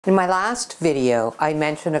In my last video, I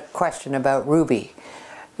mentioned a question about Ruby.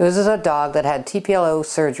 This is a dog that had TPLO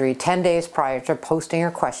surgery 10 days prior to posting her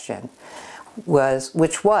question,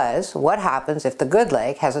 which was, what happens if the good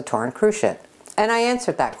leg has a torn cruciate? And I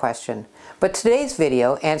answered that question. But today's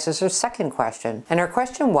video answers her second question, and her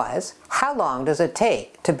question was, how long does it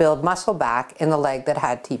take to build muscle back in the leg that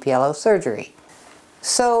had TPLO surgery?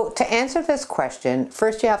 So to answer this question,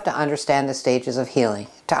 first you have to understand the stages of healing,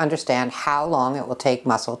 to understand how long it will take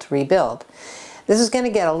muscle to rebuild. This is going to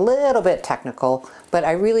get a little bit technical, but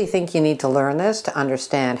I really think you need to learn this to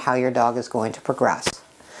understand how your dog is going to progress.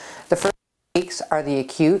 The first weeks are the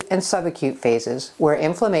acute and subacute phases where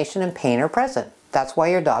inflammation and pain are present. That's why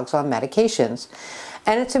your dog's on medications.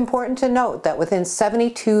 And it's important to note that within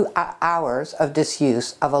 72 hours of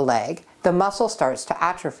disuse of a leg, the muscle starts to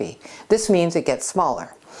atrophy. This means it gets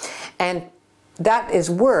smaller. And that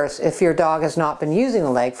is worse if your dog has not been using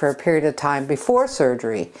the leg for a period of time before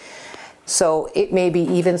surgery. So it may be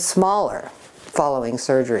even smaller following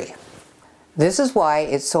surgery. This is why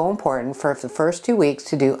it's so important for the first 2 weeks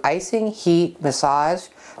to do icing, heat, massage,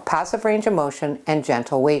 passive range of motion, and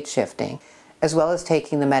gentle weight shifting, as well as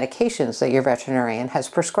taking the medications that your veterinarian has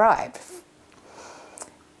prescribed.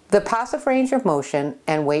 The passive range of motion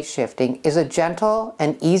and weight shifting is a gentle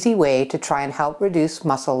and easy way to try and help reduce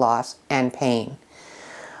muscle loss and pain.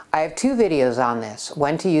 I have 2 videos on this,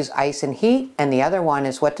 one to use ice and heat, and the other one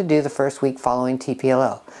is what to do the first week following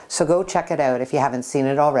TPLO. So go check it out if you haven't seen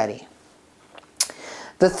it already.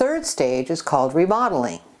 The third stage is called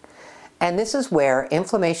remodeling. And this is where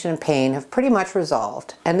inflammation and pain have pretty much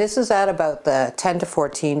resolved. And this is at about the 10 to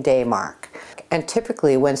 14 day mark, and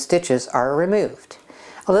typically when stitches are removed.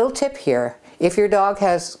 A little tip here, if your dog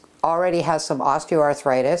already has some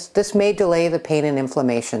osteoarthritis, this may delay the pain and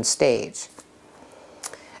inflammation stage.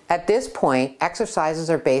 At this point,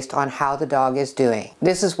 exercises are based on how the dog is doing.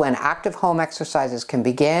 This is when active home exercises can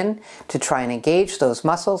begin to try and engage those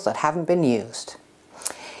muscles that haven't been used.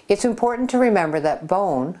 It's important to remember that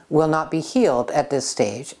bone will not be healed at this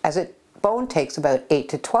stage, as bone takes about 8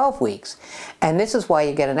 to 12 weeks, and this is why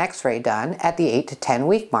you get an x-ray done at the 8 to 10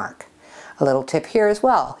 week mark. A little tip here as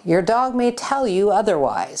well, your dog may tell you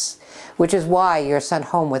otherwise, which is why you're sent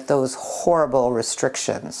home with those horrible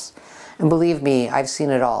restrictions. And believe me, I've seen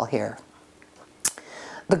it all here.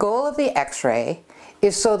 The goal of the x-ray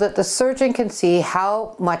is so that the surgeon can see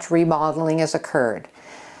how much remodeling has occurred.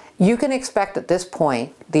 You can expect at this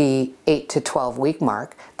point, the 8 to 12 week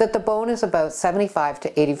mark, that the bone is about 75 to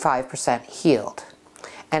 85% healed.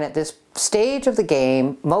 And at this stage of the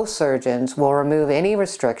game, most surgeons will remove any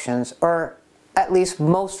restrictions, or at least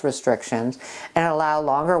most restrictions, and allow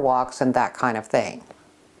longer walks and that kind of thing.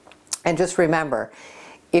 And just remember,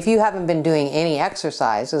 if you haven't been doing any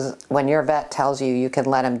exercises, when your vet tells you you can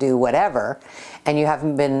let him do whatever, and you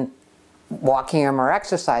haven't been walking him or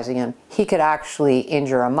exercising him, he could actually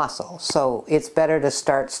injure a muscle. So it's better to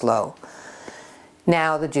start slow.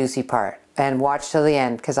 Now the juicy part. And watch till the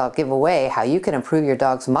end, because I'll give away how you can improve your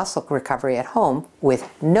dog's muscle recovery at home with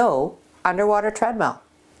no underwater treadmill.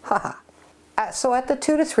 Haha. So at the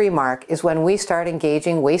 2 to 3 mark is when we start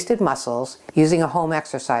engaging wasted muscles using a home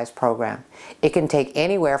exercise program. It can take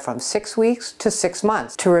anywhere from 6 weeks to 6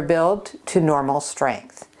 months to rebuild to normal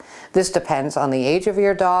strength. This depends on the age of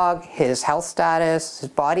your dog, his health status, his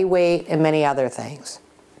body weight, and many other things.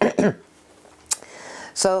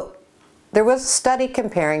 So there was a study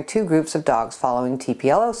comparing 2 groups of dogs following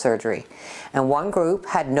TPLO surgery, and one group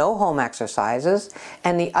had no home exercises,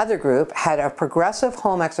 and the other group had a progressive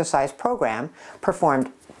home exercise program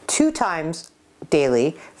performed 2 times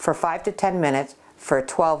daily for 5 to 10 minutes for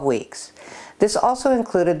 12 weeks. This also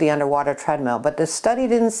included the underwater treadmill, but the study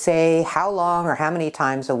didn't say how long or how many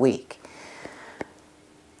times a week.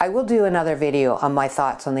 I will do another video on my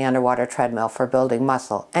thoughts on the underwater treadmill for building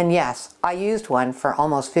muscle. And yes, I used one for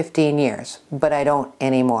almost 15 years, but I don't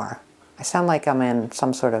anymore. I sound like I'm in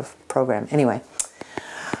some sort of program. Anyway,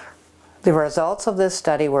 the results of this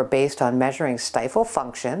study were based on measuring stifle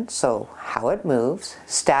function, so how it moves,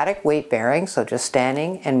 static weight bearing, so just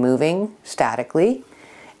standing and moving statically,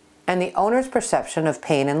 and the owner's perception of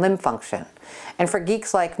pain and limb function. And for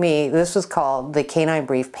geeks like me, this was called the Canine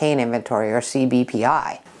Brief Pain Inventory, or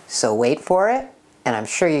CBPI. So wait for it, and I'm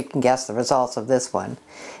sure you can guess the results of this one.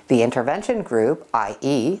 The intervention group,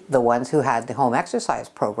 i.e. the ones who had the home exercise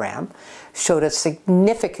program, showed a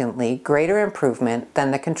significantly greater improvement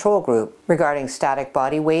than the control group regarding static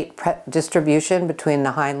body weight distribution between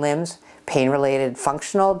the hind limbs, pain-related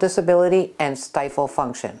functional disability, and stifle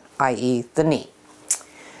function, i.e. the knee.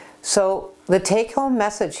 So the take-home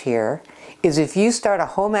message here is if you start a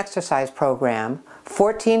home exercise program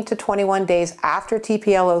 14 to 21 days after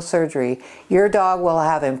TPLO surgery, your dog will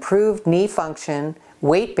have improved knee function,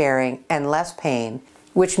 weight bearing, and less pain,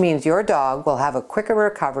 which means your dog will have a quicker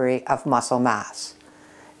recovery of muscle mass.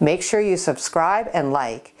 Make sure you subscribe and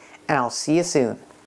like, and I'll see you soon.